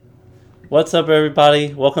What's up,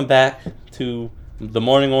 everybody? Welcome back to the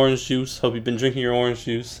morning orange juice. Hope you've been drinking your orange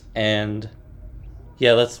juice. And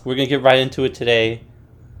yeah, we're gonna get right into it today.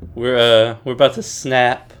 We're about to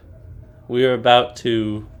snap. We're about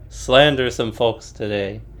to slander some folks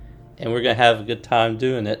today, and we're gonna have a good time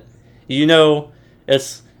doing it. You know,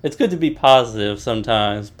 it's good to be positive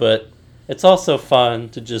sometimes, but it's also fun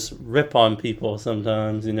to just rip on people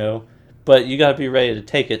sometimes. But you gotta be ready to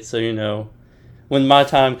take it. So when my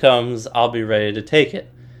time comes, I'll be ready to take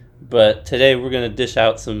it. But today we're gonna dish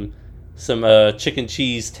out some chicken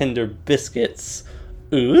cheese tender biscuits.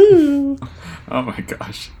 Ooh! Oh my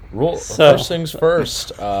gosh! First things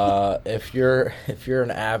first. If you're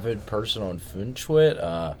an avid person on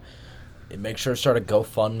Fintwit, make sure to start a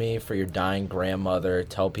GoFundMe for your dying grandmother.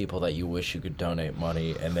 Tell people that you wish you could donate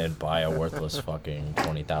money, and then buy a worthless fucking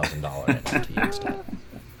 $20,000 NFT instead.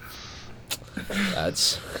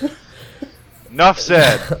 That's. Enough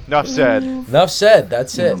said. Enough said.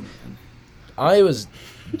 That's it. I was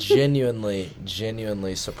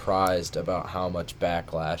genuinely surprised about how much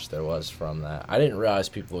backlash there was from that. I didn't realize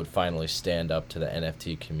people would finally stand up to the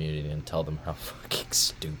NFT community and tell them how fucking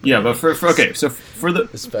stupid. Yeah, but for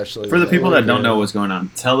the people that don't know what's going on,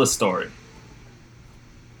 tell the story.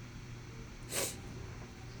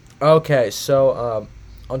 Okay, so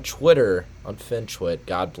on Twitter, on Fintwit,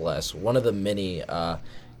 God bless, one of the many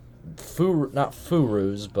not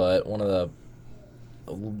furus, but one of the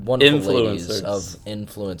wonderful ladies of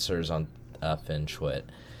influencers on Fintwit.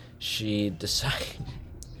 She decided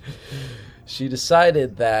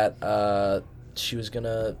that she was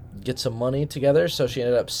gonna get some money together, so she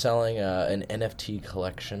ended up selling an NFT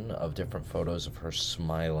collection of different photos of her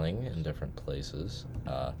smiling in different places,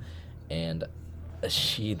 and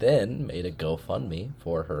she then made a GoFundMe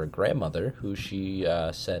for her grandmother, who she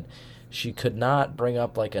said she could not bring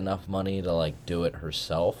up enough money to do it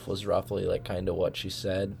herself, was roughly kind of what she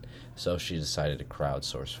said. So she decided to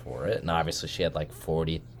crowdsource for it, and obviously she had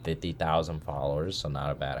 50,000 followers, so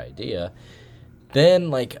not a bad idea.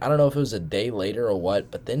 Then I don't know if it was a day later or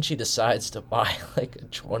what, but then she decides to buy a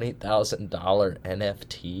 $20,000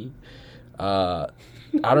 NFT. I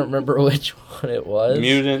don't remember which one it was.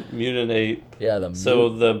 Mutant Ape. Yeah,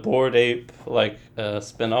 the Bored Ape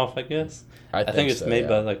spinoff, I guess. I think it's made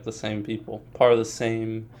by the same people, part of the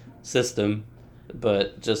same system,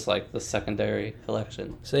 but just the secondary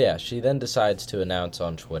collection. So yeah, she then decides to announce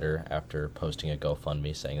on Twitter, after posting a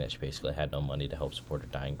GoFundMe saying that she basically had no money to help support her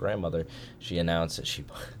dying grandmother, she announced that she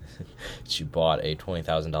bought a $20,000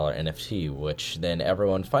 NFT, which then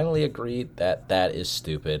everyone finally agreed that is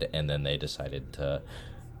stupid, and then they decided to,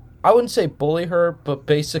 I wouldn't say bully her, but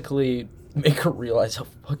basically make her realize how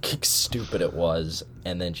fucking stupid it was,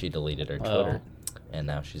 and then she deleted her Twitter, and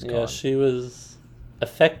now she's gone. Yeah, she was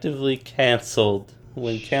effectively canceled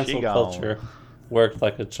when cancel culture worked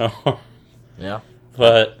like a charm. Yeah.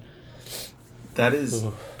 But that is...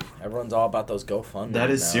 Everyone's all about those GoFundMe. That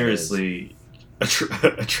is seriously a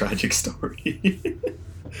tragic story.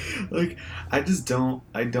 I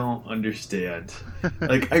don't understand.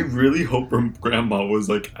 I really hope her grandma was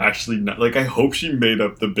actually not, I hope she made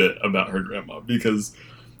up the bit about her grandma, because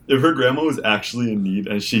if her grandma was actually in need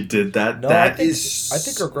and she did that, I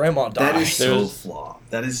think her grandma died. That is so flawed.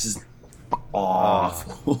 That is just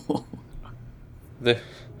awful.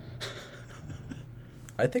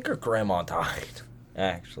 I think her grandma died,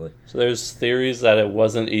 actually. So there's theories that it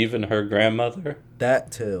wasn't even her grandmother.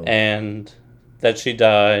 That too. And that she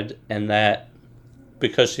died, and that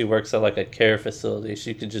because she works at a care facility,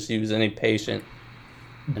 she could just use any patient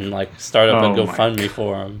and start up a GoFundMe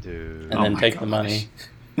for them, and then take the money.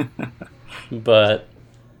 But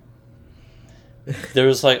there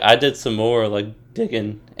was I did some more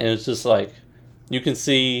digging, and it's just you can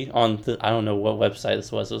see on I don't know what website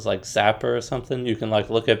this was. It was Zapper or something. You can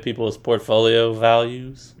look at people's portfolio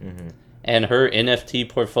values. Mm-hmm. And her NFT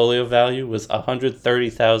portfolio value was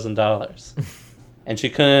 $130,000. And she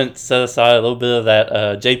couldn't set aside a little bit of that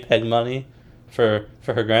JPEG money for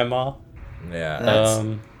her grandma.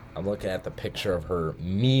 Yeah. I'm looking at the picture of her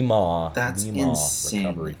Meemaw. That's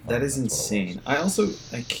insane. That is insane. I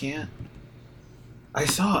can't... I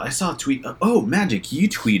saw a tweet... Magic, you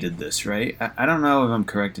tweeted this, right? I don't know if I'm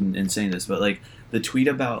correct in saying this, but the tweet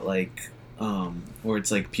about where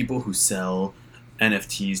it's people who sell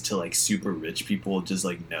NFTs to super rich people just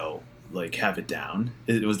no, have it down.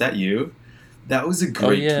 Was that you? That was a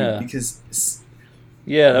great tweet because was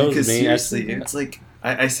me. Seriously, it's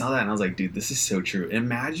I saw that and I was like, dude, this is so true.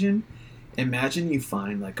 Imagine you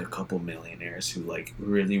find a couple millionaires who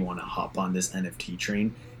really want to hop on this NFT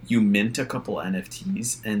train. You mint a couple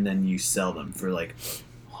NFTs and then you sell them for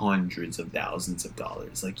hundreds of thousands of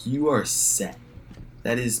dollars. Like, you are set.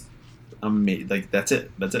 That is amazing. Like, that's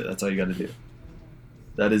it. That's all you got to do.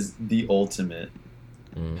 That is the ultimate.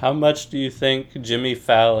 How much do you think Jimmy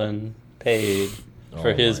Fallon paid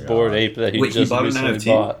for his Bored Ape that he just recently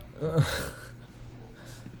bought?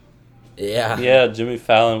 Yeah. Yeah, Jimmy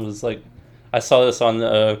Fallon was like, I saw this on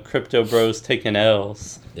Crypto Bros Taking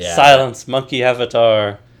L's. Yeah. Silence, monkey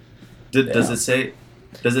avatar. Does it say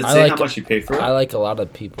how much you paid for it? I like a lot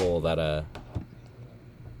of people that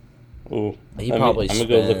Ooh, he probably I'm spent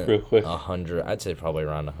gonna go look real quick. 100. I'd say probably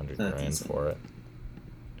around 100 grand insane. for it.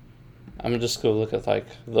 I'm just gonna look at like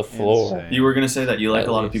the floor. Insane. You were gonna say that you like At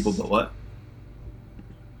a lot of least. people, but what?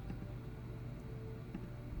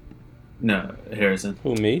 No, Harrison.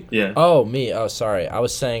 Who, me? Yeah. Oh, me. Oh, sorry. I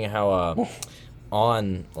was saying how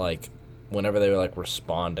on like whenever they were like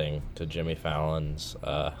responding to Jimmy Fallon's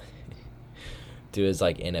to his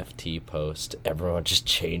like NFT post, everyone just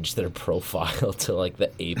changed their profile to like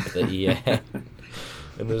the ape that he had.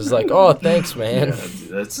 And it was like, oh, thanks, man. Yeah,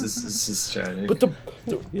 that's just tragic. But the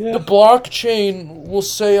blockchain will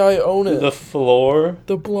say I own it. The floor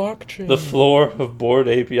of Bored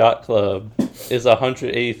Ape Yacht Club is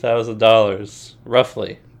 $180,000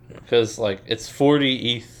 roughly, because like it's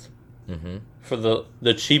 40 ETH for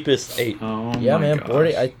the cheapest ape. Oh Yeah, my man.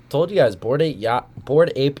 gosh. I told you guys, Bored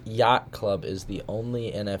Ape Yacht Club is the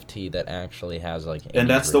only NFT that actually has like. And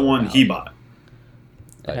that's the one he bought.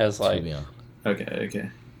 It has like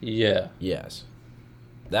Okay. yeah. Yes.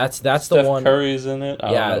 That's Steph the one. Curry's in it.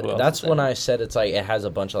 I don't know who Yeah, else that's is when in it. I said it's like it has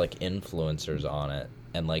a bunch of like influencers on it,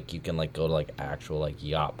 and like you can like go to like actual like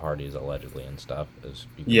yacht parties allegedly and stuff.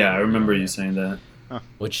 Yeah, I remember you saying that.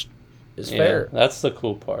 Which is Yeah, fair. that's the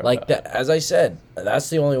cool part. Like about that, as I said,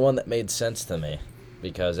 that's the only one that made sense to me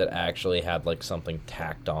because it actually had like something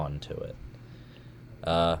tacked on to it.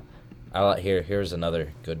 Here's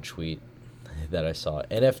another good tweet that I saw.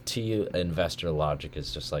 NFT investor logic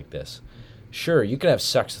is just like this. Sure, you can have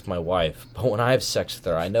sex with my wife, but when I have sex with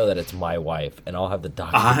her, I know that it's my wife, and I'll have the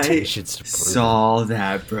documentations to prove Saw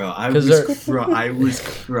that, bro. I was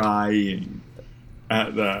crying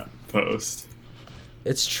at that post.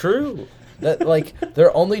 It's true. That like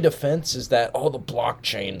their only defense is that the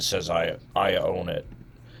blockchain says I own it.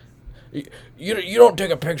 You don't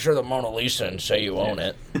take a picture of the Mona Lisa and say you own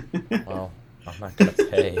it. Well, I'm not gonna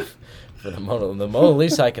pay for the Mona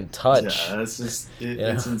Lisa I can touch. Yeah, that's just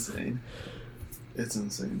it's insane. It's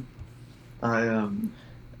insane.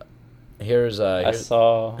 Here's I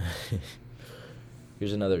saw.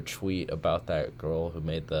 Here's another tweet about that girl who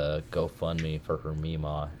made the GoFundMe for her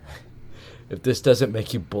Mima. If this doesn't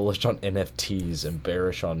make you bullish on NFTs and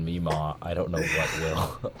bearish on Mima, I don't know what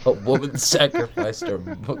will. A woman sacrificed her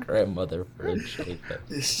grandmother for a shape.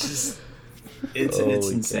 It's just it's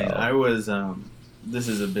insane. cow. I was this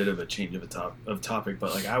is a bit of a change of topic,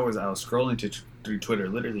 but like I was scrolling through Twitter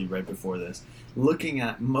literally right before this, looking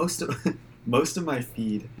at most of my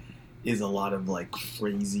feed is a lot of like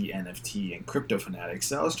crazy NFT and crypto fanatics.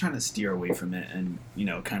 So I was trying to steer away from it and,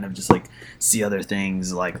 kind of just like see other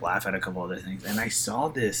things, like laugh at a couple other things. And I saw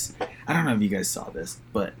this, I don't know if you guys saw this,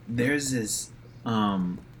 but there's this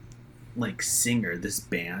like singer, this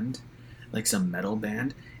band, like some metal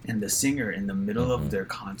band, and the singer in the middle of their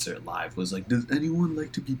concert live was like, does anyone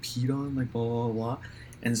like to be peed on? Like blah blah blah.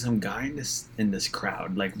 And some guy in this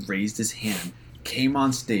crowd like raised his hand, came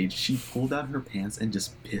on stage, she pulled down her pants and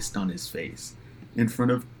just pissed on his face in front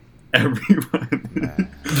of everyone.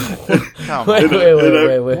 Come Wait.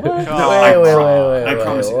 I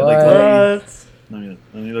promise you. Like, What?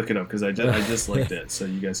 let me look it up because I just liked it so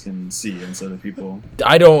you guys can see and so the people.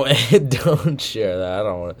 I don't share that. I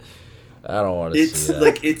don't want to It's see that.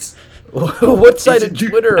 like it's. What side of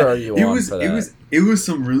Twitter are you on for that? It was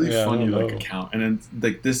some really Yeah, I funny don't like know. account, and then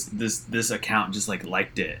like this account just like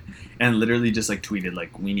liked it and literally just like tweeted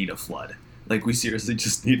like, we need a flood, like we seriously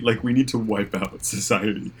just need, like we need to wipe out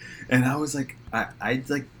society. And I was like,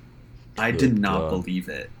 I did not believe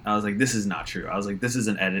it. I was like, this is not true. I was like, this is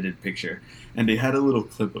an edited picture, and they had a little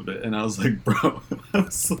clip of it, and I was like, bro, I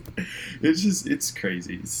was like, it's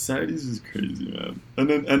crazy. Society's just crazy, man.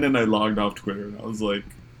 And then I logged off Twitter, and I was like,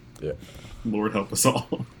 Yeah. Lord help us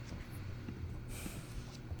all.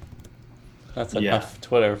 That's Yeah. enough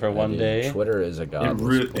Twitter for one Dude, day. Twitter is a godless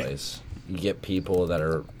really- place. You get people that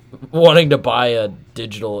are wanting to buy a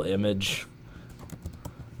digital image,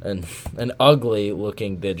 and an ugly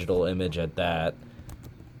looking digital image at that,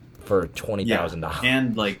 for $20,000.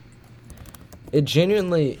 And like, It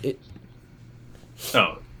genuinely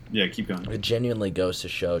oh yeah, keep going. it genuinely goes to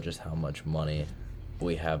show just how much money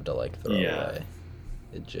we have to like throw Yeah. away.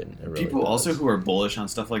 Really People does. also who are bullish on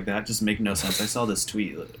stuff like that just make no sense. I saw this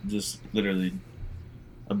tweet just literally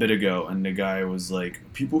a bit ago, and the guy was like,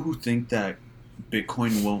 people who think that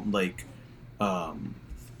Bitcoin won't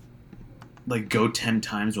go 10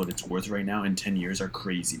 times what it's worth right now in 10 years are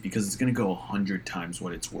crazy, because it's going to go 100 times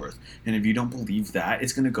what it's worth. And if you don't believe that,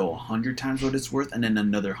 it's going to go 100 times what it's worth and then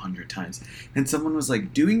another 100 times. And someone was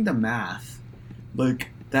like, doing the math, like,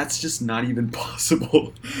 that's just not even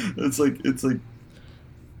possible. It's like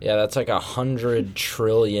Yeah, that's like 100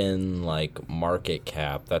 trillion like market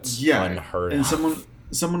cap. That's unheard of. And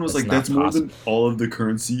someone was like, that's more than all of the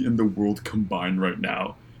currency in the world combined right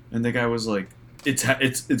now. And the guy was like, it's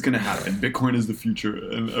gonna happen. Bitcoin is the future.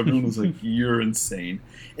 And everyone was like, you're insane.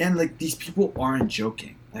 And like, these people aren't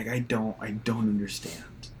joking. Like, I don't understand.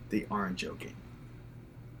 They aren't joking.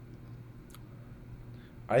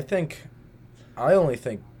 I only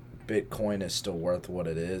think Bitcoin is still worth what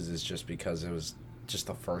it is just because it was just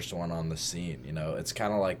the first one on the scene. You know, it's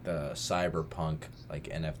kind of like the cyberpunk, like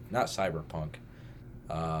not cyberpunk.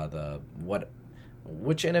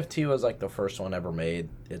 Which NFT was like the first one ever made?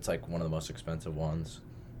 It's like one of the most expensive ones.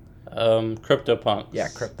 CryptoPunks. Yeah,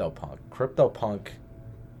 CryptoPunk. CryptoPunk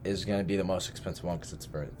is going to be the most expensive one because it's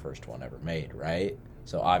the very first one ever made, right?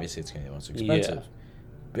 So obviously it's going to be the most expensive. Yeah.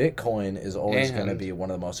 Bitcoin is always going to be one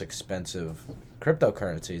of the most expensive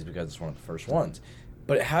cryptocurrencies because it's one of the first ones.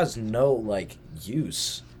 But it has no like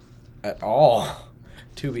use at all,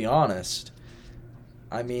 to be honest.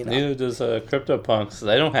 I mean, neither does CryptoPunks.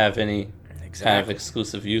 They don't have any kind of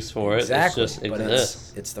exclusive use for it. Exactly. It just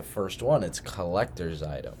exists. It's the first one. It's a collector's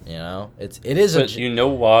item. You know, it is. But you know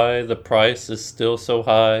why the price is still so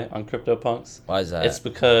high on CryptoPunks? Why is that? It's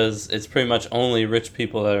because it's pretty much only rich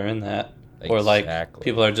people that are in that, or like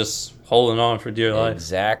people are just holding on for dear life.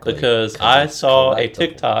 Exactly. Because I saw a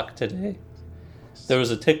TikTok today. There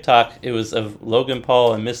was a TikTok. It was of Logan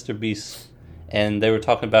Paul and Mr. Beast, and they were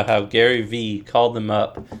talking about how Gary Vee called them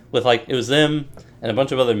up with like, it was them and a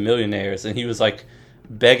bunch of other millionaires, and he was like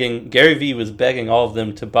Gary Vee was begging all of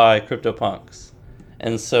them to buy CryptoPunks.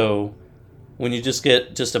 And so when you just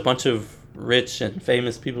get just a bunch of rich and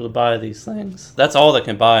famous people to buy these things, that's all that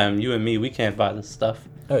can buy them. You and me, we can't buy this stuff.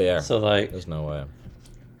 Oh yeah. So like, there's no way.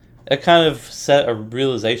 It kind of set a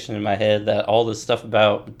realization in my head that all this stuff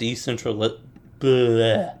about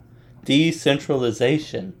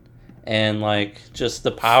decentralization and like just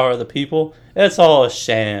the power of the people, it's all a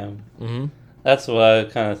sham. Mm-hmm. That's what I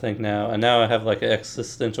kind of think now. And now I have like an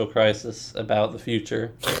existential crisis about the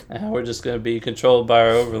future and how we're just going to be controlled by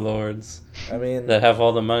our overlords. I mean, that have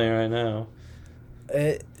all the money right now.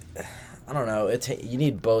 I don't know. You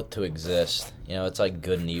need both to exist. You know, it's like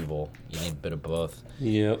good and evil. You need a bit of both.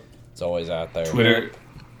 Yep. It's always out there. Twitter.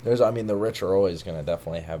 The rich are always going to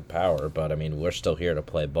definitely have power, but I mean, we're still here to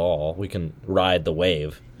play ball. We can ride the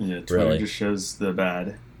wave. Yeah, Twitter just shows the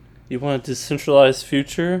bad. You want a decentralized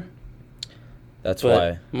future? That's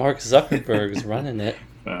why Mark Zuckerberg's running it.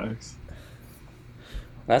 Facts.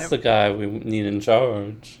 That's the guy we need in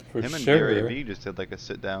charge, for Him and sure. Gary Vee just did like a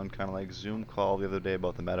sit-down kind of like Zoom call the other day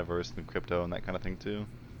about the metaverse and crypto and that kind of thing too.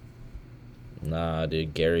 Nah,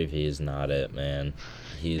 dude, Gary Vee is not it, man.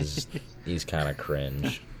 He's kind of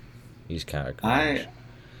cringe. He's kind of cringe.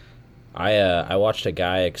 I watched a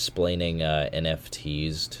guy explaining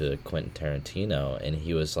NFTs to Quentin Tarantino, and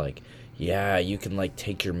he was like, yeah, you can like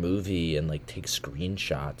take your movie and like take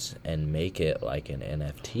screenshots and make it like an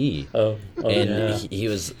NFT. And yeah. he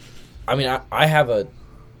was, I mean, I have a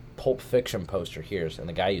Pulp Fiction poster here, and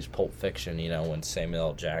the guy used Pulp Fiction, you know, when Samuel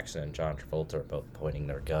L. Jackson and John Travolta are both pointing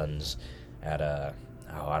their guns at I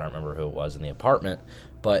don't remember who it was in the apartment,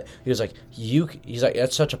 but he was like, he's like,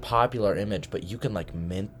 that's such a popular image, but you can like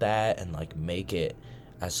mint that and like make it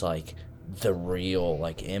as like the real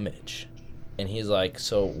like image. And he's like,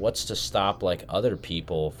 so what's to stop like other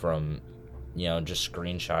people from, you know, just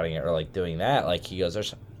screenshotting it or like doing that? Like, he goes,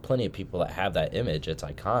 there's plenty of people that have that image. It's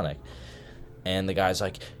iconic. And the guy's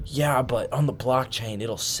like, yeah, but on the blockchain,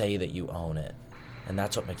 it'll say that you own it. And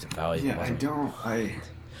that's what makes it valuable. Yeah,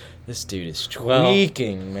 This dude is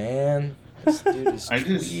tweaking, man. This dude is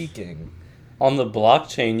tweaking. On the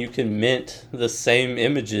blockchain, you can mint the same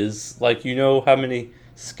images. Like, you know how many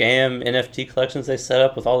scam NFT collections they set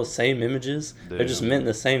up with all the same images? Damn. They're just minting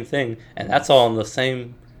the same thing. And that's all on the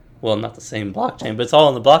same, well, not the same blockchain, but it's all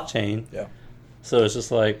on the blockchain. Yeah. So it's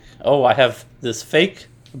just like, oh, I have this fake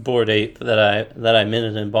Bored Ape that I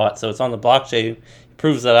minted and bought. So it's on the blockchain. It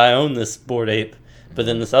proves that I own this Bored Ape. But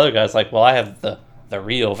then this other guy's like, well, I have the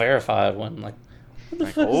real verified one. Like, what the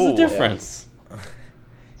fuck is the difference? Yeah.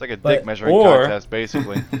 It's like a dick measuring contest,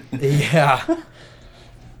 basically. Yeah.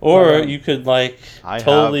 Or you could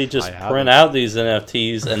totally just I print have. out these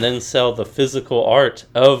NFTs and then sell the physical art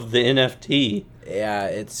of the NFT. Yeah,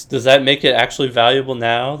 it's... Does that make it actually valuable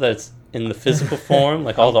now that it's in the physical form,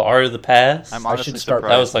 like all the art of the past? I'm I honestly should start-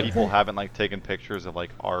 surprised That was, like- people haven't taken pictures of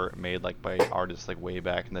art made by artists way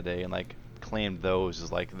back in the day and claimed those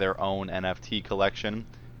as their own NFT collection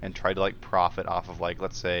and tried to profit off of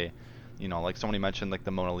let's say, somebody mentioned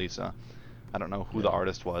the Mona Lisa. I don't know who the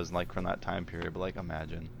artist was from that time period, but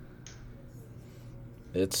imagine.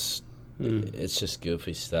 It's just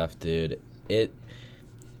goofy stuff, dude.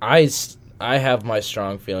 I have my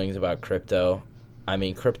strong feelings about crypto. I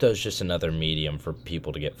mean, crypto is just another medium for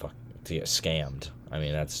people to get scammed. I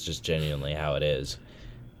mean, that's just genuinely how it is.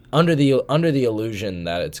 Under the illusion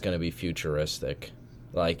that it's going to be futuristic.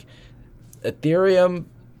 Ethereum,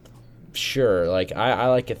 sure. I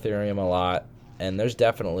like Ethereum a lot, and there's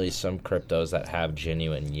definitely some cryptos that have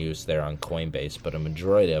genuine use there on Coinbase, but a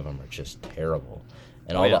majority of them are just terrible.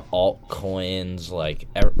 And the altcoins,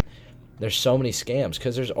 there's so many scams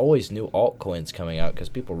because there's always new altcoins coming out because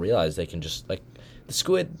people realize they can just the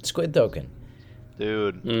squid token.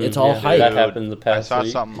 Dude, it's all hype. That happened the past I saw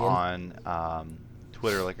week. something on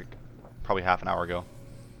Twitter probably half an hour ago.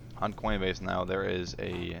 On Coinbase now, there is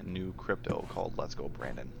a new crypto called Let's Go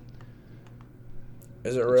Brandon.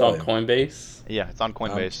 Is it It's really? on Coinbase. Yeah, it's on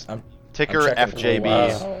Coinbase. I'm Ticker checking FJB.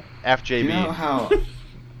 Wow. FJB. You know how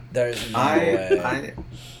There's no way.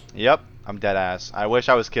 Yep, I'm dead ass. I wish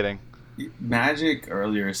I was kidding. Magic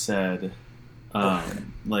earlier said, I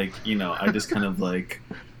just kind of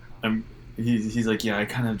he's like, yeah, I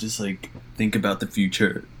kind of just think about the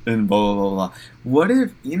future and blah, blah, blah, blah. What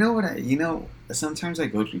if, sometimes I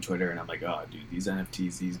go through Twitter and I'm like, oh, dude, these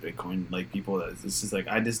NFTs, these Bitcoin, people, this is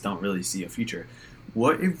I just don't really see a future.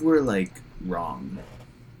 What if we're wrong?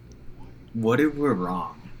 What if we're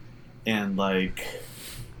wrong? And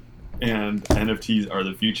and NFTs are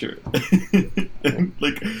the future, and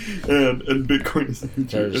and Bitcoin is the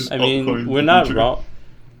future. And I mean, altcoins we're the not future. wrong.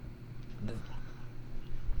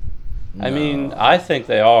 No. I mean, I think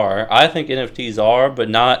they are. I think NFTs are, but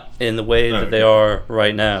not in the way that they are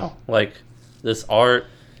right now. This art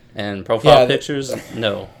and profile pictures.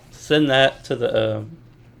 No, send that to the.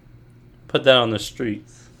 Put that on the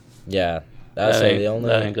streets. Yeah, That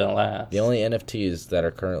ain't gonna last. The only NFTs that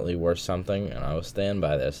are currently worth something, and I will stand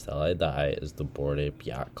by this till I die, is the Bored Ape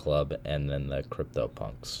Yacht Club and then the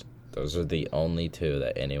CryptoPunks. Those are the only two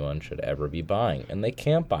that anyone should ever be buying, and they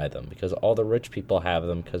can't buy them because all the rich people have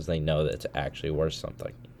them because they know that it's actually worth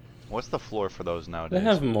something. What's the floor for those nowadays? They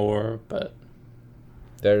have more, but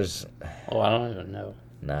There's I don't even know.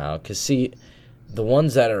 no, because see, the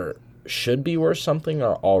ones that should be worth something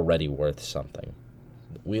are already worth something.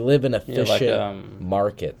 We live in efficient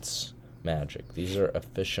markets, Magic. These are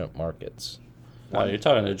efficient markets. Oh, you're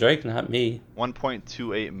talking to Drake, not me.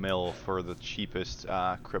 1.28 mil for the cheapest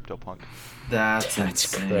CryptoPunk.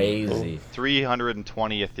 That's crazy.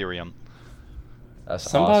 320 Ethereum. That's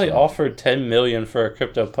Somebody awesome. offered $10 million for a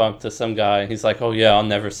CryptoPunk to some guy. He's like, "Oh yeah, I'll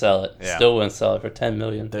never sell it." Yeah. Still wouldn't sell it for $10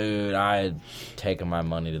 million. Dude, I had taken my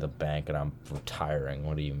money to the bank and I'm retiring.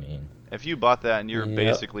 What do you mean? If you bought that and you're Yep.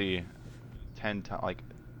 basically 10 times,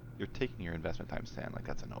 you're taking your investment times 10,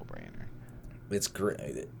 that's a no-brainer. It's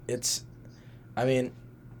great. I mean,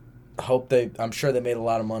 I'm sure they made a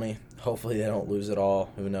lot of money. Hopefully they don't lose it all.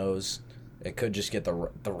 Who knows? It could just get the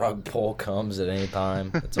rug pull comes at any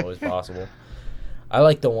time. It's always possible. I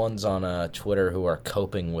like the ones on Twitter who are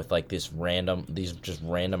coping with these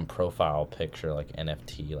random profile picture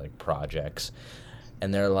NFT projects,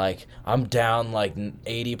 and they're like, I'm down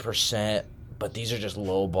 80%, but these are just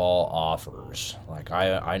lowball offers.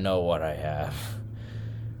 I know what I have.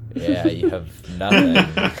 Yeah, you have nothing.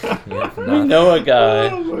 We know a guy.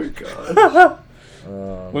 Oh my god.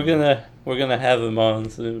 We're gonna have him on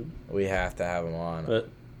soon. We have to have him on. But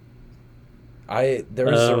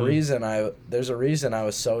there's a reason I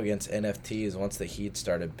was so against NFTs once the heat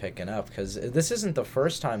started picking up, because this isn't the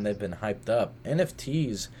first time they've been hyped up.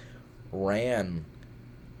 NFTs ran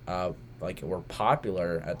were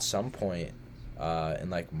popular at some point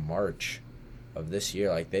in March of this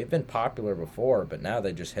year. They've been popular before, but now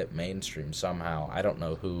they just hit mainstream somehow. I don't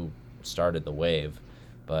know who started the wave,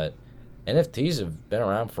 but NFTs have been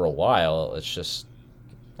around for a while. It's just,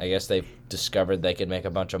 I guess they've discovered they could make a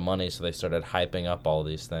bunch of money, so they started hyping up all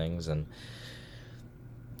these things, and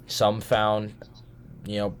some found,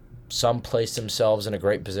 some placed themselves in a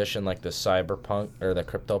great position like the cyberpunk or the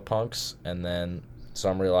CryptoPunks, and then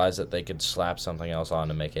some realized that they could slap something else on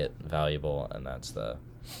to make it valuable, and that's the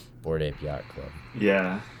Bored Ape Yacht Club.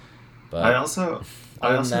 Yeah. But I also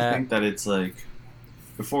think that it's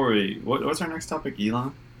before what's our next topic?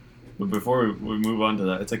 Elon? But before we move on to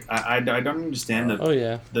that, it's like I don't understand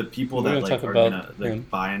the people We're that gonna like talk are about gonna him.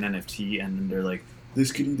 buy an NFT and then they're like,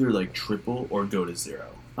 this could either like triple or go to zero.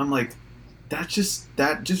 I'm like, that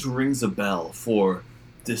just rings a bell for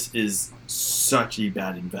this is such a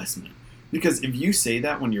bad investment. Because if you say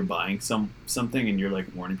that when you're buying something and you're like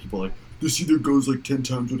warning people like, this either goes like 10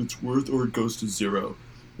 times what it's worth or it goes to zero,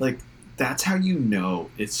 like that's how you know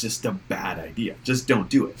it's just a bad idea. Just don't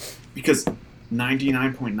do it. Because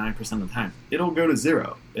 99.9% of the time, it'll go to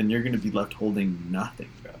zero, and you're going to be left holding nothing,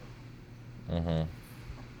 bro. Mm-hmm.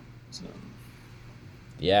 So.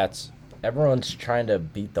 Yeah, everyone's trying to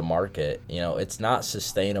beat the market. You know, it's not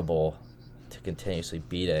sustainable to continuously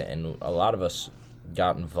beat it, and a lot of us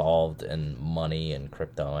got involved in money and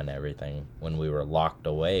crypto and everything when we were locked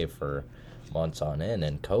away for months on end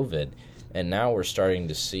in COVID, and now we're starting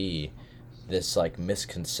to see this like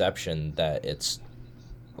misconception that it's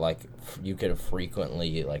like you could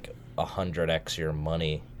frequently like 100x your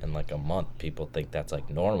money in like a month. People think that's like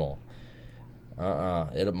normal.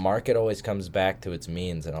 The market always comes back to its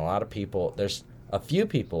means, and a lot of people, there's a few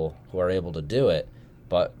people who are able to do it,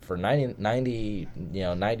 but for 90 to 99%,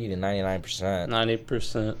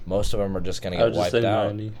 90%, most of them are just going to get wiped out,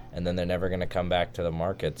 90. And then they're never going to come back to the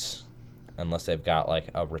markets unless they've got like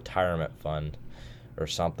a retirement fund or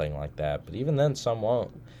something like that. But even then, some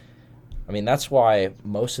won't. I mean, that's why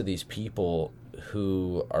most of these people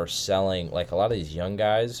who are selling, like a lot of these young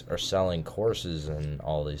guys are selling courses and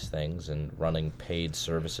all these things and running paid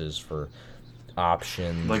services for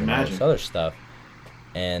options like and magic. all this other stuff.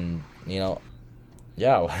 And, you know,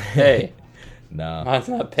 yeah. Hey. No. Mine's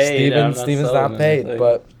not paid. Steven's not paid, anything.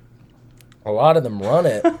 but a lot of them run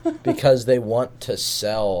it because they want to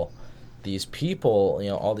sell these people, you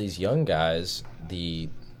know, all these young guys, they're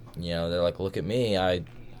like, look at me, I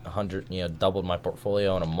doubled my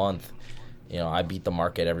portfolio in a month. You know, I beat the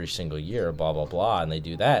market every single year, blah blah blah, and they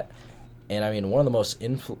do that. And I mean, one of the most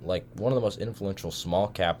influential small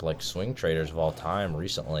cap like swing traders of all time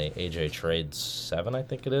recently, AJ Trades 7, I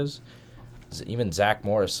think it is. Even Zach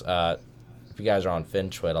Morris. If you guys are on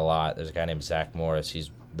Fintwit a lot, there's a guy named Zach Morris.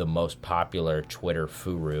 He's the most popular Twitter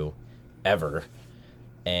guru ever,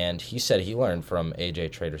 and he said he learned from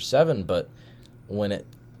AJ Trader 7, but when it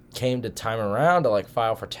came to time around to like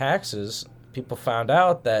file for taxes, people found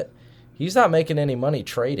out that he's not making any money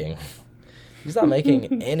trading. He's not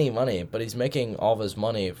making any money, but he's making all of his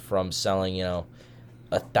money from selling, you know,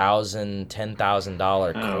 $1,000,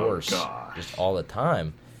 $10,000 course just all the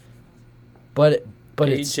time. But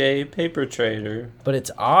AJ paper trader. But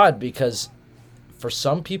it's odd because for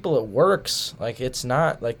some people it works. Like it's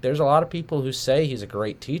not like there's a lot of people who say he's a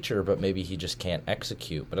great teacher, but maybe he just can't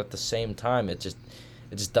execute. But at the same time, it just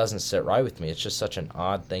doesn't sit right with me. It's just such an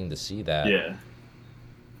odd thing to see that. Yeah.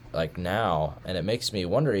 Like now, and it makes me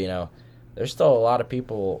wonder, you know, there's still a lot of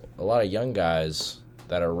people, a lot of young guys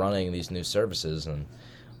that are running these new services, and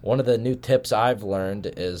one of the new tips I've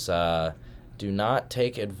learned is do not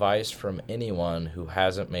take advice from anyone who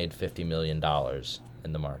hasn't made $50 million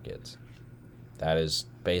in the markets. That is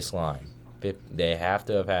baseline. They have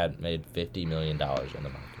to have made $50 million in the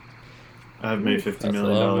markets. I've made $50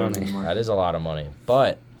 million in the market. That is a lot of money,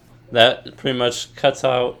 but that pretty much cuts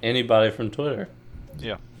out anybody from Twitter.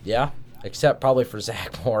 Yeah, except probably for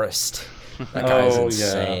Zach Morris. That guy's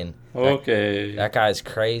insane. Yeah. Okay. That guy's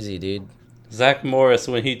crazy, dude. Zach Morris,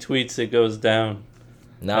 when he tweets, it goes down.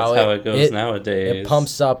 No, that's how it goes nowadays. It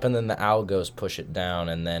pumps up, and then the algos push it down,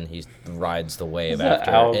 and then he rides the wave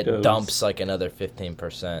after it dumps like another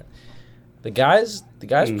 15%. The guy's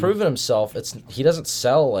proven himself. He doesn't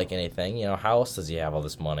sell like anything. You know, how else does he have all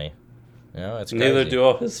this money? You know, it's crazy. Neither do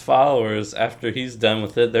all his followers. After he's done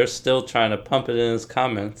with it, they're still trying to pump it in his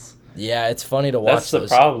comments. Yeah, it's funny to watch. That's the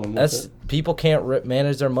problem. People can't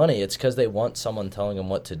manage their money. It's because they want someone telling them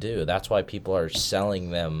what to do. That's why people are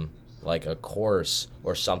selling them like a course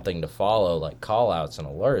or something to follow, like call-outs and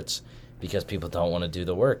alerts, because people don't want to do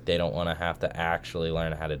the work. They don't want to have to actually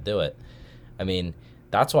learn how to do it. I mean,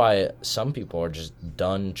 that's why some people are just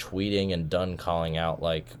done tweeting and done calling out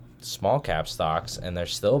like small cap stocks, and they're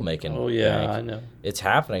still making bank. I know. It's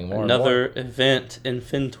happening more Another and more. event in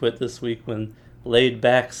Fintwit this week when laid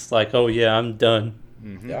back's like, oh yeah, I'm done.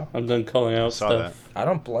 Mm-hmm. Yeah, I'm done calling out stuff. That. I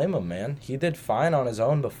don't blame him, man. He did fine on his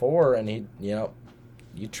own before, and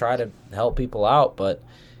you try to help people out, but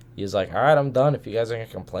he's like, all right, I'm done. If you guys are going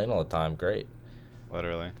to complain all the time, great.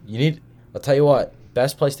 Literally. I'll tell you what,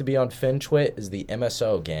 best place to be on Fintwit is the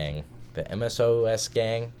MSO gang. The MSOS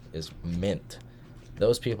gang is mint.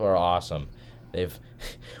 Those people are awesome.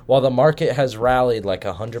 While the market has rallied like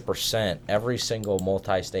 100%, every single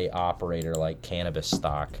multi-state operator like cannabis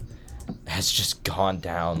stock has just gone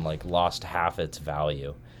down, like lost half its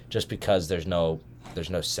value, just because there's no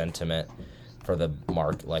sentiment for the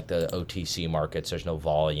like the OTC markets. There's no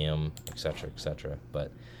volume, etc., etc.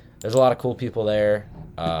 But there's a lot of cool people there.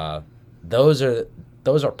 Those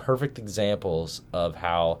are perfect examples of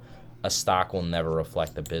how a stock will never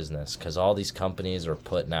reflect the business, because all these companies are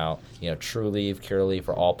putting out, TrueLeave, CureLeave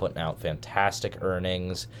are all putting out fantastic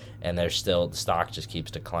earnings, and the stock just keeps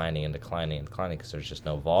declining and declining and declining because there's just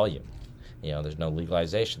no volume. There's no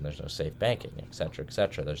legalization, there's no safe banking, etc.,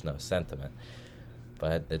 etc. There's no sentiment.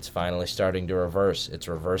 But it's finally starting to reverse. It's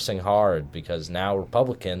reversing hard because now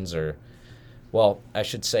Republicans are, well, I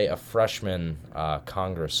should say a freshman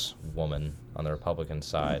congresswoman on the Republican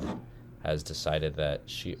side has decided that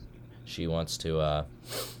she wants to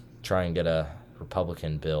try and get a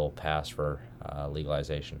Republican bill passed for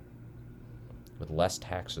legalization with less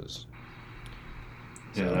taxes.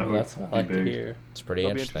 Yeah, So that's what I like to hear. It's pretty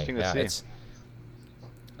That'll be interesting. interesting to see.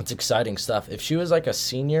 It's exciting stuff. If she was like a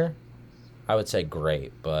senior, I would say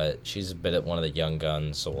great, but she's a bit at one of the young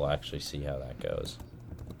guns, so we'll actually see how that goes.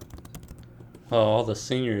 Well, all the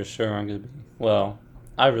seniors sure aren't going to be. Well,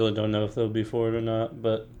 I really don't know if they'll be for it or not,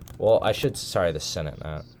 but. Well, the Senate,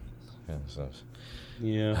 not.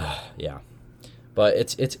 Yeah. Yeah. But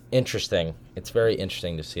it's interesting. It's very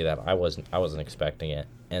interesting to see that. I wasn't expecting it.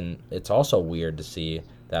 And it's also weird to see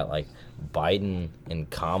that like Biden and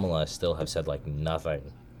Kamala still have said like nothing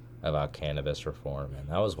about cannabis reform, and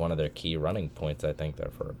that was one of their key running points, I think,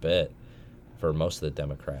 there for a bit, for most of the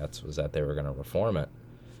Democrats, was that they were going to reform it.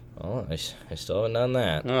 Oh, I still haven't done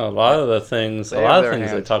that. No, a lot of things they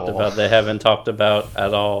talked about, they haven't talked about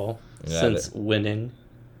at all since winning.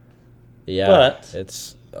 Yeah, but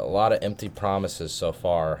it's a lot of empty promises so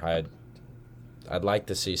far. I'd like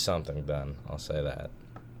to see something done. I'll say that.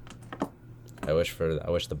 I wish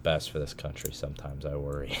the best for this country. Sometimes I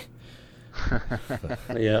worry.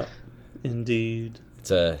 Yeah, indeed.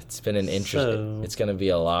 It's been an interesting. It's gonna be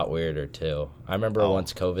a lot weirder too. I remember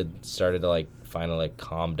once COVID started to like finally like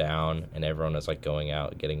calm down and everyone was like going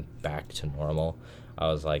out, getting back to normal. I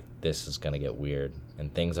was like, this is gonna get weird,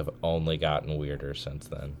 and things have only gotten weirder since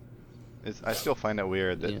then. I still find it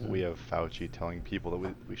weird that we have Fauci telling people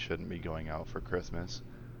that we shouldn't be going out for Christmas.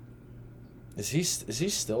 Is he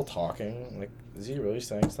still talking? Like, is he really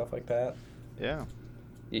saying stuff like that? Yeah.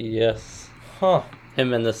 Yes. Huh.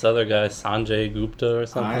 Him and this other guy, Sanjay Gupta or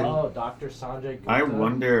something. Dr. Sanjay Gupta. I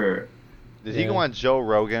wonder. Did he go on Joe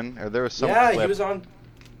Rogan? Or there was some clip. he was on.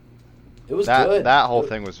 It was good. That whole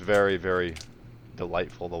thing was very, very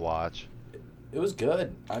delightful to watch. It was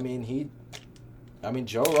good. I mean,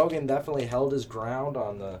 Joe Rogan definitely held his ground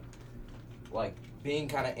on the, like, being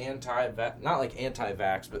kind of not like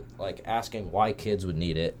anti-vax, but like asking why kids would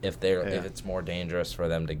need it if it's more dangerous for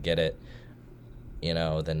them to get it,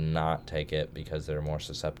 than not take it because they're more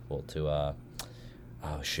susceptible to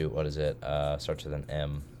what is it? Starts with an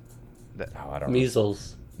M. I don't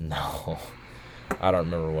Measles. No. I don't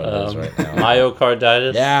remember what it is right now.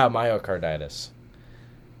 Myocarditis? Yeah, myocarditis.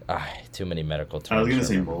 Too many medical terms. I was going to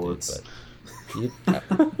say bullets.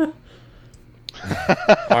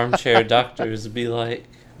 Armchair doctors be like,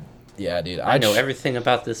 yeah, dude, I know everything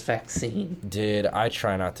about this vaccine. Dude, I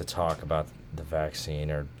try not to talk about the vaccine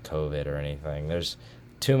or COVID or anything. There's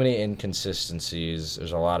too many inconsistencies.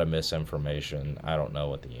 There's a lot of misinformation. I don't know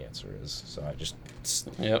what the answer is, so I just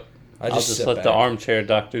I'll just let the armchair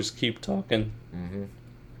doctors keep talking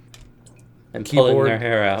and pulling their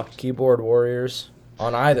hair out. Keyboard warriors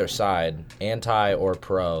on either side, anti or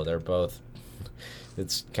pro, they're both.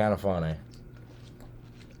 It's kind of funny.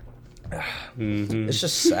 It's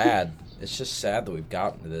just sad. It's just sad that we've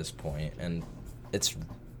gotten to this point, and it's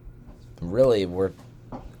really, we're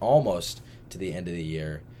almost to the end of the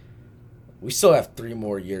year. We still have 3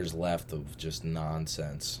 more years left of just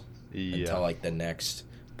nonsense until like the next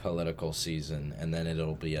political season, and then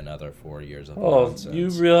it'll be another 4 years of nonsense. You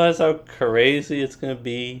realize how crazy it's gonna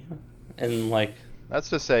be, and like that's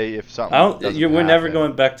to say, if something we're never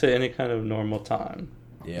going back to any kind of normal time.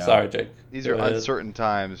 Yeah. Sorry, Jake. These are uncertain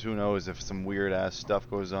times. Who knows if some weird ass stuff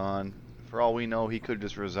goes on? For all we know, he could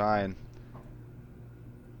just resign.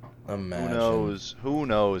 Imagine. Who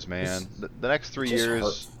knows, man? The next 3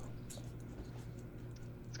 years,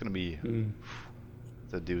 it's gonna be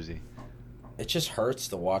it's a doozy. It just hurts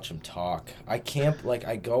to watch him talk. I can't,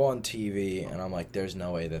 I go on TV and I'm like, there's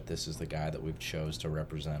no way that this is the guy that we've chose to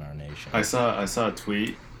represent our nation. I saw a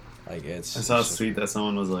tweet. I saw a tweet that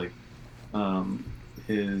someone was like,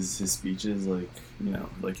 his speeches,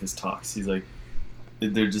 his talks. He's like,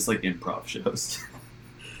 they're just like improv shows.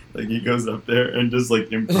 Like he goes up there and just like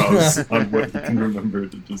improvs on what he can remember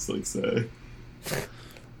to just like say.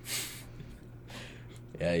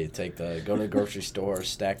 Yeah, you go to the grocery store,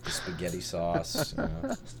 stack the spaghetti sauce,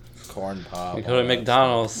 corn pop. You go to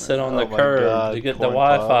McDonald's, sit on the my curb God, to get the corn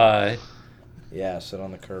pop. Wi-Fi. Yeah, sit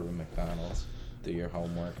on the curb at McDonald's, do your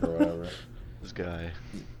homework or whatever. This guy.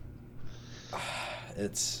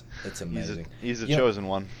 It's amazing. He's a chosen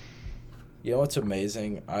one. You know what's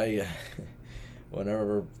amazing?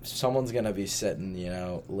 Whenever someone's gonna be sitting,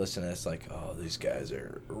 listening, it's like, oh, these guys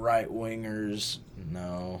are right wingers.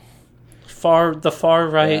 No. The far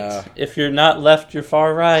right. Yeah. If you're not left, you're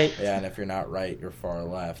far right. Yeah, and if you're not right, you're far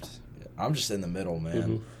left. I'm just in the middle,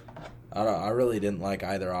 man. Mm-hmm. I really didn't like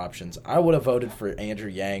either options. I would have voted for Andrew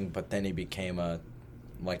Yang, but then he became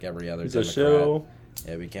like every other He's a Democrat. shill.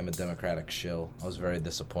 Yeah, he became a Democratic shill. I was very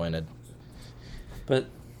disappointed. But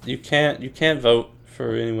you can't vote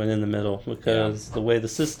for anyone in the middle because the way the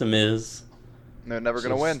system is, They're never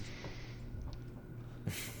gonna win.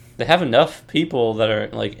 they have enough people that are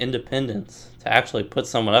like independents to actually put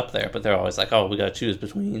someone up there, but they're always like, oh, we gotta choose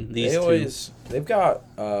between these two. They've got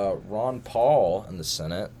Ron Paul in the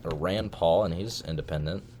Senate, or Rand Paul, and he's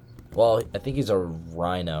independent. Well, I think he's a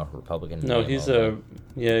Rhino Republican. No, he's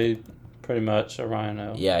pretty much a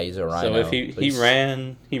Rhino. Yeah, he's a Rhino. So if he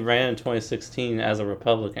ran in 2016 as a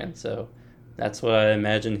Republican, so that's what I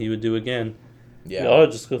imagine he would do again. Yeah. I'll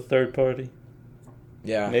just go third party.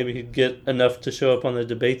 Yeah. Maybe he'd get enough to show up on the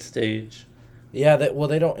debate stage. Yeah,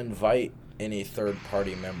 they don't invite any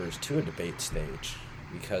third-party members to a debate stage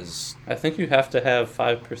because... I think you have to have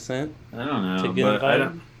 5%. I don't know, to get but invited. I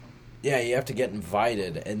don't... Yeah, you have to get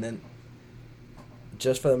invited, and then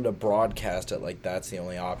just for them to broadcast it like that's the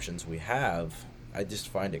only options we have, I just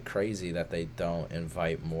find it crazy that they don't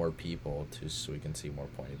invite more people so we can see more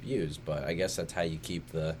point of views. But I guess that's how you keep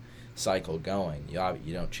the cycle going.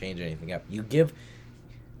 You don't change anything up. You give...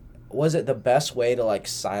 Was it the best way to, like,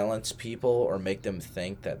 silence people or make them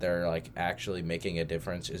think that they're, like, actually making a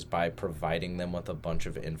difference is by providing them with a bunch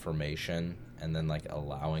of information and then, like,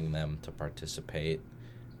 allowing them to participate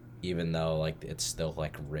even though, like, it's still,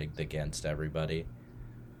 like, rigged against everybody?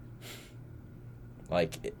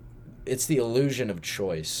 Like, it's the illusion of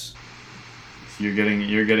choice. You're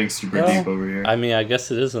getting super deep over here. I mean, I guess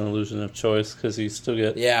it is an illusion of choice because you still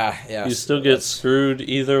get you still get screwed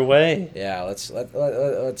either way. Yeah, let's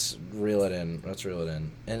reel it in. Let's reel it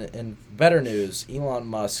in. And better news: Elon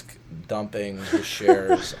Musk dumping his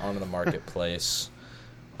shares onto the marketplace.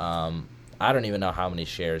 I don't even know how many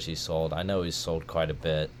shares he sold. I know he's sold quite a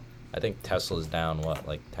bit. I think Tesla's down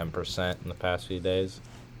 10% in the past few days.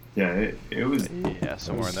 Yeah, it was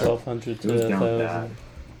somewhere in there. 1,200 to It was down 1,000. bad.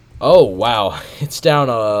 Oh, wow. It's down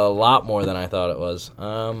a lot more than I thought it was.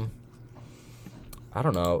 I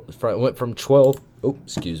don't know. It went from 12... Oh,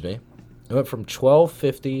 excuse me. It went from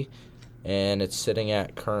 1,250, and it's sitting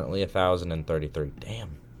at currently 1,033.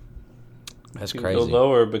 Damn. That's You crazy. go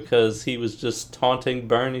lower because he was just taunting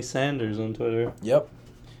Bernie Sanders on Twitter. Yep.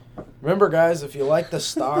 Remember, guys, if you like the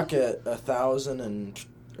stock at 1,000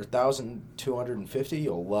 or 1,250,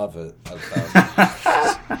 you'll love it at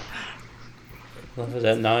 1,000. Love it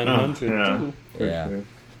at 900. yeah. Yeah. Sure.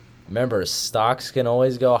 Remember, stocks can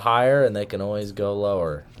always go higher and they can always go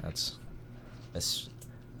lower. That's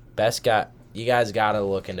best guy. You guys got to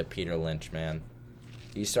look into Peter Lynch, man.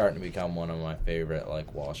 He's starting to become one of my favorite,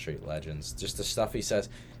 like, Wall Street legends. Just the stuff he says.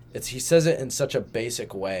 He says it in such a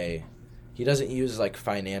basic way. He doesn't use, like,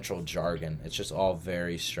 financial jargon. It's just all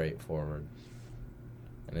very straightforward.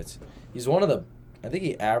 And he's one of the... I think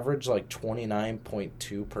he averaged, like,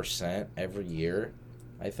 29.2% every year,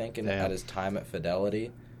 I think, at his time at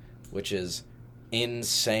Fidelity, which is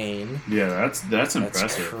insane. Yeah, that's impressive.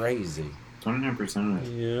 That's crazy. 29%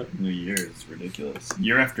 in a year is ridiculous.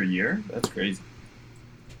 Year after year? That's crazy.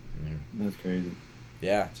 That's crazy.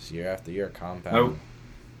 Yeah, just year after year, compound.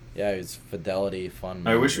 Yeah, it's Fidelity Fund.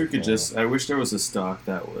 I wish we could I wish there was a stock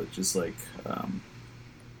that was just like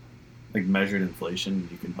measured inflation.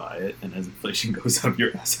 You can buy it, and as inflation goes up,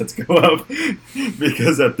 your assets go up.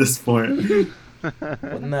 Because at this point,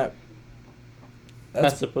 wouldn't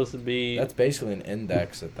that's supposed to be... That's basically an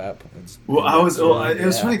index at that point. Well, it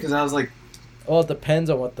was funny because I was like... Well, it depends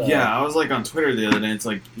on what the... Yeah, I was like on Twitter the other day, it's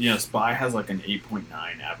like, SPY has like an 8.9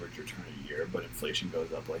 average return a year, but inflation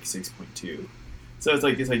goes up like 6.2. So it's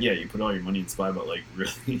like, yeah, you put all your money in SPY, but like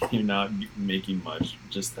really you're not making much,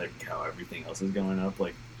 just like how everything else is going up.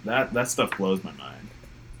 Like that stuff blows my mind.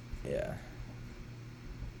 Yeah.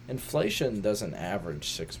 Inflation doesn't average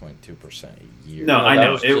 6.2% a year. No, I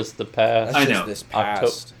know. That was just the past. That's I know. just this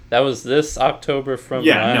past. That was this October from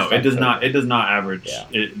last it does October. not. It does not average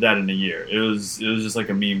that in a year. It was just like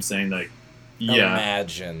a meme saying like, yeah.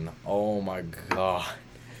 Imagine. Oh my god,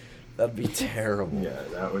 that'd be terrible. Yeah,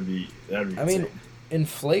 that'd be. I mean,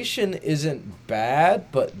 inflation isn't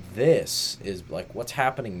bad, but this is like what's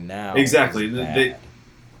happening now. Exactly. Is bad.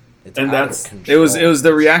 It's and out that's of control. it was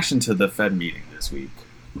the reaction to the Fed meeting this week.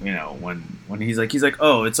 You know, when he's like,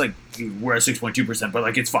 oh, it's like we're at 6.2%, but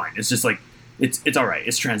like it's fine. It's just like it's all right.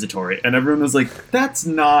 It's transitory, and everyone was like, that's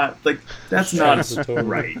not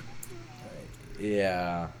right.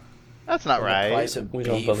 Yeah. That's not right. The price of We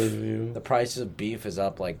beef, don't believe you. The price of beef is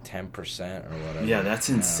up like 10% or whatever. Yeah, that's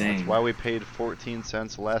insane. That's why we paid 14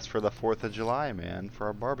 cents less for the 4th of July, man, for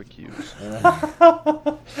our barbecues.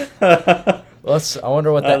 I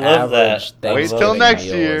wonder what the average Wait Thanksgiving till next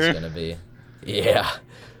meal year. is going to be. Yeah.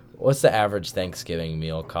 What's the average Thanksgiving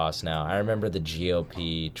meal cost now? I remember the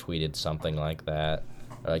GOP tweeted something like that.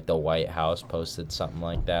 Or like the White House posted something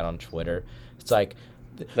like that on Twitter. It's like,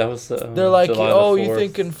 That was they're like, July oh, the you 4th.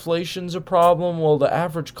 think inflation's a problem? Well, the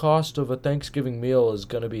average cost of a Thanksgiving meal is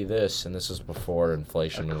going to be this. And this is before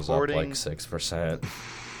inflation was up like 6%.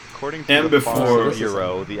 According to the Farm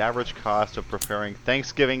Bureau, the average cost of preparing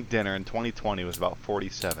Thanksgiving dinner in 2020 was about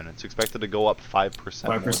 $47. It's expected to go up 5%.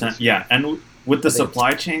 5%, yeah. And with the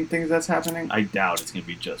supply chain things that's happening, I doubt it's going to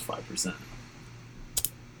be just 5%.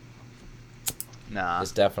 Nah.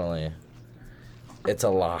 It's a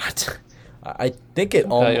lot. I think it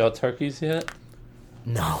Got almost... y'all turkeys yet?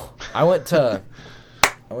 No. I went to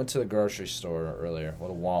the grocery store earlier. Well,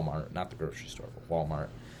 to Walmart. Not the grocery store, but Walmart.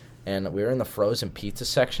 And we were in the frozen pizza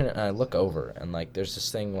section, and I look over, and like there's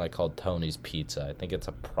this thing like called Tony's Pizza. I think it's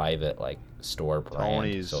a private like store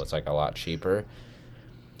brand, so it's like a lot cheaper.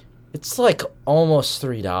 It's like almost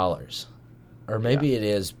 $3, or maybe it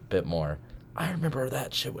is a bit more. I remember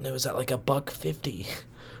that shit when it was at like $1.50.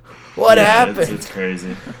 What happened? It's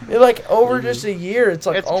crazy. Like over just a year, it's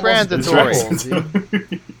like It's almost transitory. double,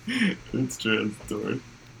 dude. It's transitory.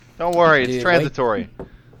 Don't worry, Dude, it's transitory.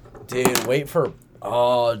 Dude, wait for...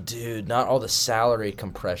 Oh, dude, not all the salary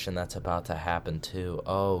compression that's about to happen, too.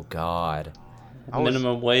 Oh, God.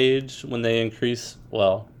 Minimum wage, when they increase,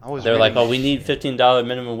 they're reading- like, oh, we need $15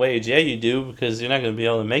 minimum wage. Yeah, you do, because you're not going to be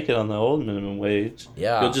able to make it on the old minimum wage.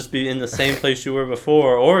 Yeah. You'll just be in the same place you were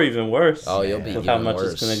before, or even worse. Oh, you'll be with even how much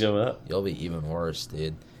worse. it's going to go up. You'll be even worse,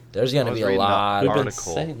 dude. There's going to be a reading lot an We've been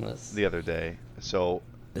article saying this. the other day, so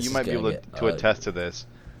This you is might be gonna able get to attest to this,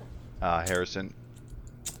 Harrison.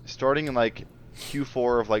 Starting in like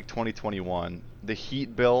Q4 of like 2021, the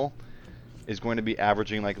heat bill is going to be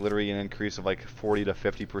averaging like literally an increase of like 40 to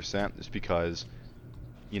 50%, just because,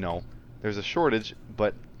 you know, there's a shortage,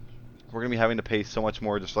 but we're gonna be having to pay so much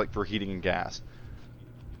more just like for heating and gas.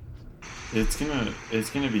 It's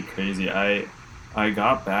gonna be crazy. I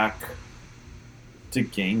got back to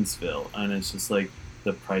Gainesville, and it's just like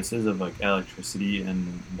the prices of like electricity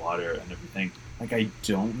and water and everything. Like I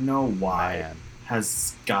don't know why Man.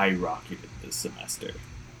 has skyrocketed this semester.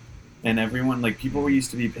 And everyone, like, people were used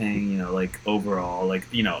to be paying, you know, like, overall, like,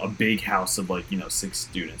 you know, a big house of, like, you know, 6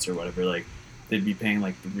 students or whatever, like, they'd be paying,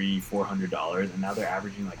 like, $300-400, and now they're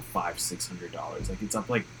averaging, like, $500-600. Like, it's up,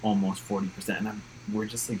 like, almost 40%, and we're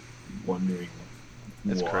just, like, wondering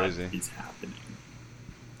what crazy. is happening.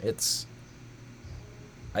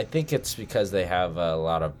 I think it's because they have a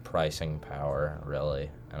lot of pricing power, really,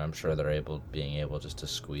 and I'm sure they're being able just to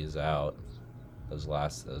squeeze out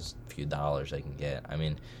those few dollars they can get. I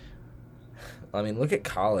mean, look at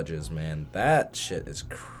colleges, man. That shit is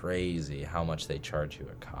crazy how much they charge you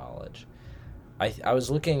at college. I was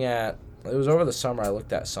looking at, it was over the summer, I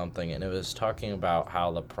looked at something, and it was talking about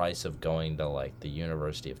how the price of going to, like, the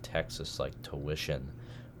University of Texas, like, tuition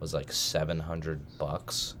was, like,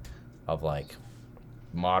 $700 of, like,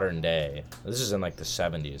 modern day. This is in, like, the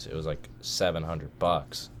 70s. It was, like,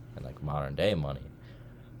 $700 in, like, modern day money.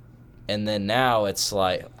 And then now it's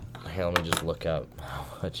like, here, let me just look up how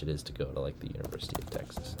much it is to go to, like, the University of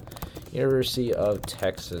Texas. University of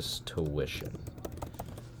Texas tuition.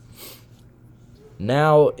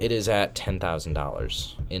 Now it is at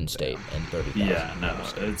 $10,000 in-state and $30,000 Yeah, no,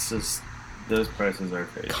 out-of-state. it's just, those prices are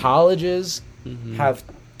crazy. Colleges have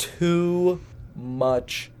too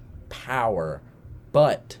much power,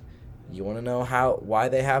 but you want to know why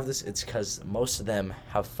they have this? It's because most of them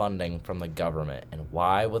have funding from the government. And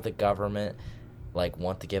why would the government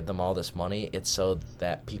want to give them all this money? It's so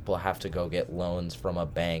that people have to go get loans from a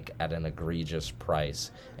bank at an egregious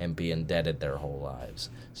price and be indebted their whole lives.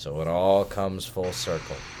 So it all comes full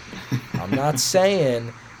circle. I'm not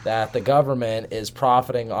saying that the government is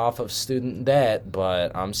profiting off of student debt,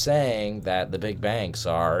 but I'm saying that the big banks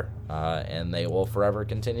are, and they will forever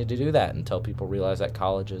continue to do that until people realize that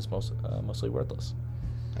college is mostly worthless.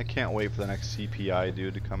 I can't wait for the next CPI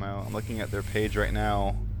dude to come out. I'm looking at their page right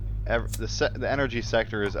now. The energy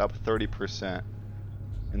sector is up 30%.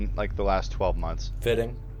 in like the last 12 months.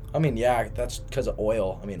 Fitting. I mean, yeah, that's because of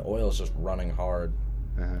oil. I mean, oil is just running hard.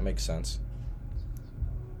 That makes sense.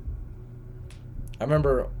 I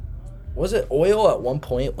remember, was it oil at one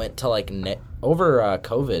point went to like over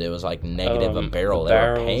COVID? It was like negative a barrel. They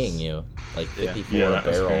were paying you like 54 a barrel.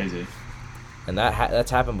 That's crazy. And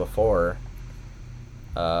that's happened before.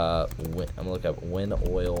 I'm gonna look up when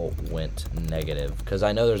oil went negative because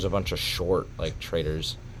I know there's a bunch of short like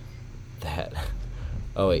traders that.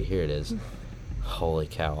 Oh wait, here it is. Holy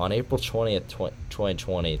cow! On April 20th,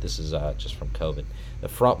 2020, this is just from COVID. The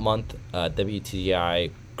front month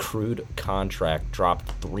WTI crude contract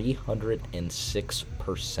dropped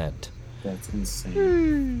 306%. That's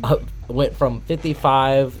insane. Went from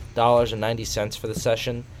 $55.90 for the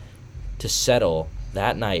session to settle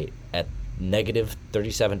that night at negative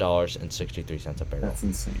 $37.63 a barrel. That's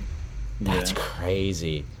insane. That's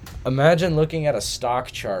crazy. Imagine looking at a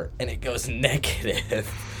stock chart and it goes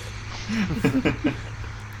negative.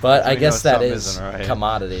 But I guess that is right.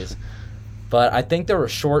 Commodities. But I think there were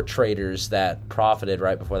short traders that profited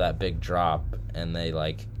right before that big drop, and they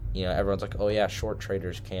everyone's like, oh yeah, short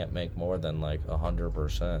traders can't make more than like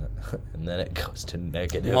 100%, and then it goes to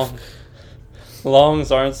negative.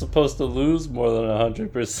 Longs aren't supposed to lose more than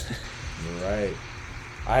 100%. Right.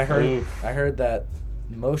 I heard that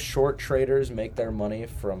most short traders make their money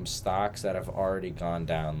from stocks that have already gone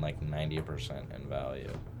down like 90% in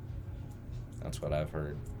value. That's what I've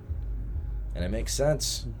heard. And it makes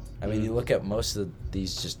sense. I mean, you look at most of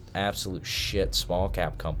these just absolute shit small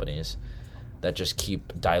cap companies that just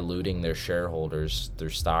keep diluting their shareholders through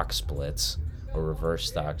stock splits or reverse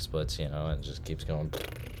stock splits, and it just keeps going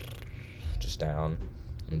just down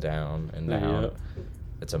and down and down. Yeah.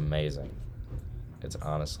 It's amazing. It's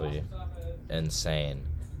honestly insane.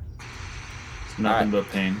 It's nothing but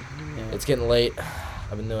pain. Yeah. It's getting late.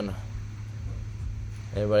 I've been doing...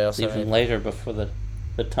 Anybody else? Even later before the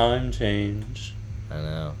time change. I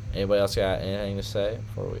know. Anybody else got anything to say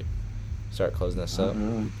before we start closing this up?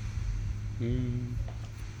 Come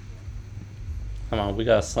on, we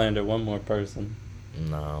gotta slander one more person.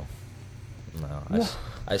 No.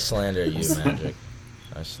 I slander you, Magic.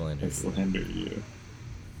 I slander you.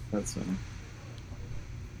 That's funny.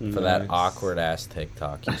 For that awkward ass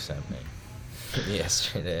TikTok you sent me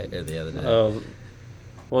yesterday or the other day. Oh,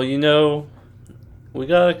 well, we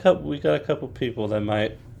got a couple people that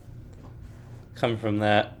might come from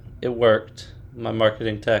that. It worked. My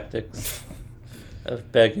marketing tactics of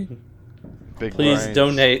begging. Please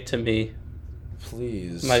donate to me.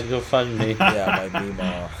 Please. My GoFundMe. Yeah, my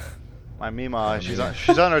Meemaw. My Meemaw. She's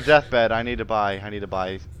on her deathbed. I need to buy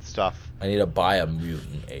stuff. I need to buy a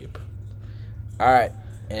mutant ape. All right.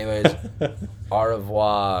 Anyways, au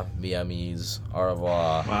revoir, mi amis. Au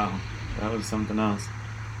revoir. Wow, that was something else.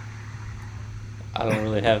 I don't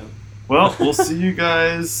really have... Well, we'll see you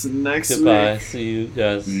guys next week. Goodbye. See you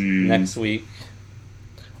guys next week.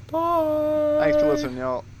 Bye. Thanks for listening,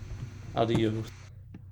 y'all. Adios.